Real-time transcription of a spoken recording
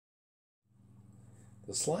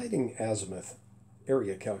The sliding azimuth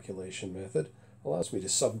area calculation method allows me to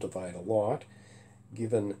subdivide a lot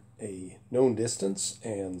given a known distance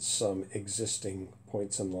and some existing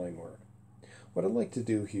points in line work. What I'd like to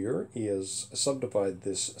do here is subdivide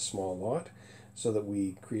this small lot so that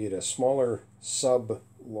we create a smaller sub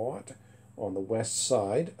lot on the west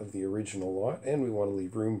side of the original lot, and we want to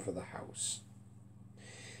leave room for the house.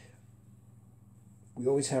 We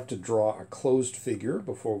always have to draw a closed figure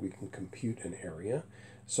before we can compute an area.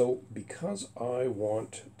 So because I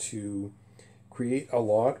want to create a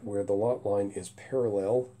lot where the lot line is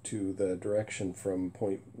parallel to the direction from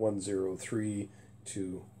point 103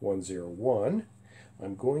 to 101,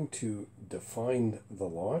 I'm going to define the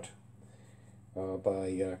lot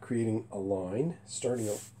by creating a line starting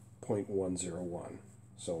at point 101.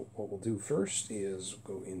 So what we'll do first is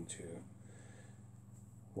go into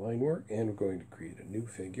line work, and we're going to create a new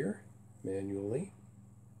figure manually.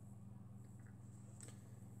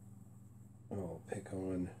 I'll pick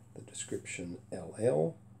on the description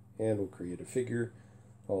LL, and we'll create a figure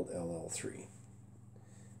called LL3.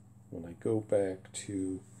 When I go back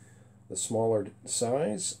to the smaller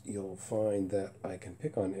size, you'll find that I can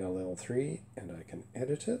pick on LL3 and I can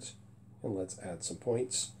edit it, and let's add some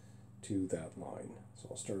points to that line. So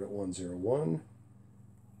I'll start at 101,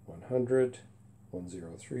 100,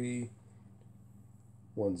 103,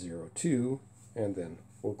 102, and then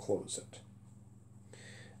we'll close it.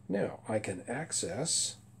 Now I can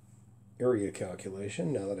access area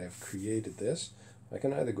calculation. Now that I've created this, I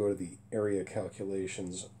can either go to the area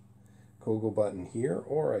calculations Kogel button here,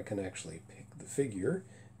 or I can actually pick the figure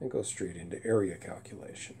and go straight into area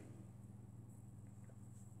calculation.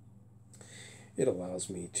 It allows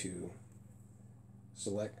me to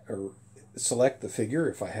select the figure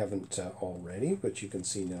if I haven't already, but you can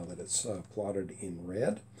see now that it's plotted in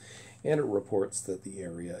red, and it reports that the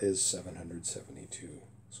area is 772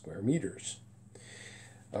 square meters.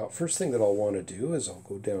 First thing that I'll want to do is I'll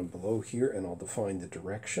go down below here and I'll define the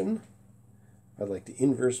direction. I'd like to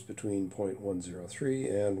inverse between point 103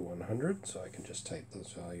 and 100, so I can just type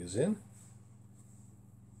those values in.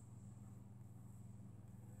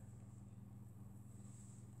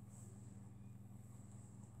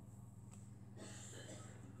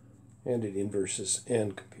 And it inverses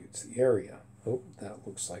and computes the area. Oh, that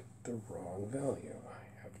looks like the wrong value.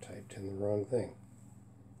 I have typed in the wrong thing.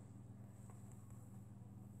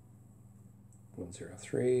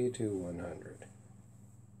 103 to 100.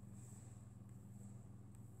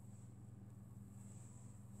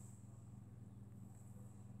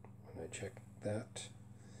 When I check that,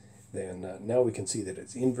 then now we can see that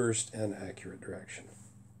it's inversed and accurate direction.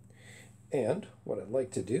 And what I'd like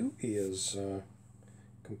to do is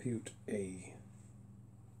compute a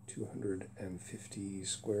 250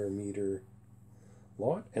 square meter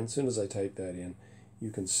lot, and as soon as I type that in, you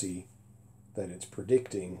can see that it's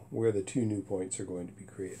predicting where the two new points are going to be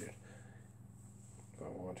created. If I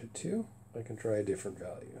wanted to, I can try a different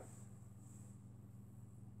value.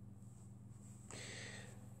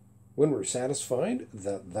 When we're satisfied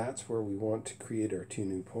that that's where we want to create our two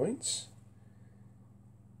new points,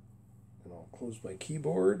 and I'll close my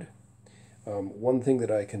keyboard. One thing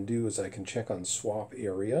that I can do is I can check on swap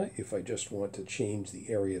area if I just want to change the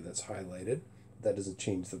area that's highlighted. That doesn't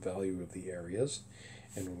change the value of the areas.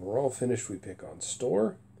 And when we're all finished, we pick on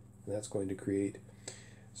store, and that's going to create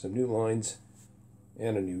some new lines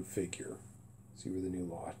and a new figure. See where the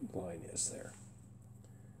new line is there.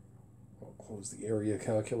 I'll close the area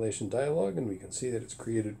calculation dialog, and we can see that it's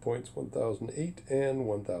created points 1008 and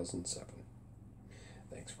 1007.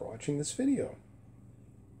 Thanks for watching this video.